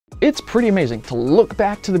It's pretty amazing to look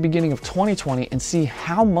back to the beginning of 2020 and see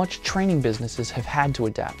how much training businesses have had to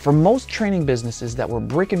adapt. For most training businesses that were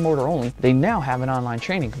brick and mortar only, they now have an online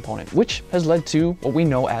training component, which has led to what we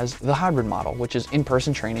know as the hybrid model, which is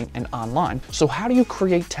in-person training and online. So how do you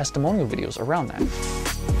create testimonial videos around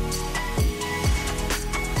that?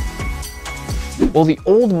 Well, the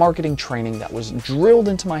old marketing training that was drilled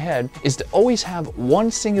into my head is to always have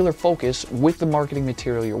one singular focus with the marketing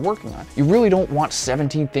material you're working on. You really don't want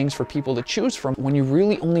 17 things for people to choose from when you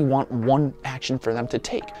really only want one action for them to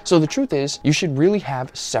take. So the truth is, you should really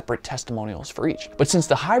have separate testimonials for each. But since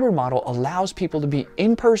the hybrid model allows people to be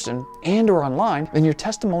in person and or online, then your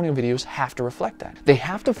testimonial videos have to reflect that. They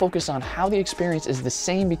have to focus on how the experience is the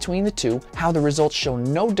same between the two, how the results show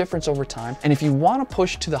no difference over time, and if you want to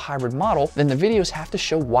push to the hybrid model, then the videos have to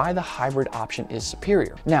show why the hybrid option is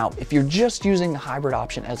superior. Now, if you're just using the hybrid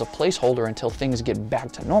option as a placeholder until things get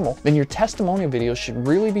back to normal, then your testimonial videos should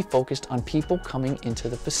really be focused on people coming into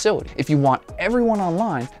the facility. If you want everyone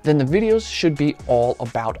online, then the videos should be all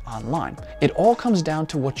about online. It all comes down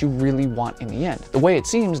to what you really want in the end. The way it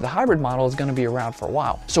seems, the hybrid model is going to be around for a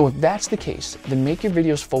while. So if that's the case, then make your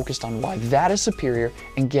videos focused on why that is superior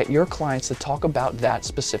and get your clients to talk about that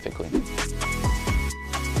specifically.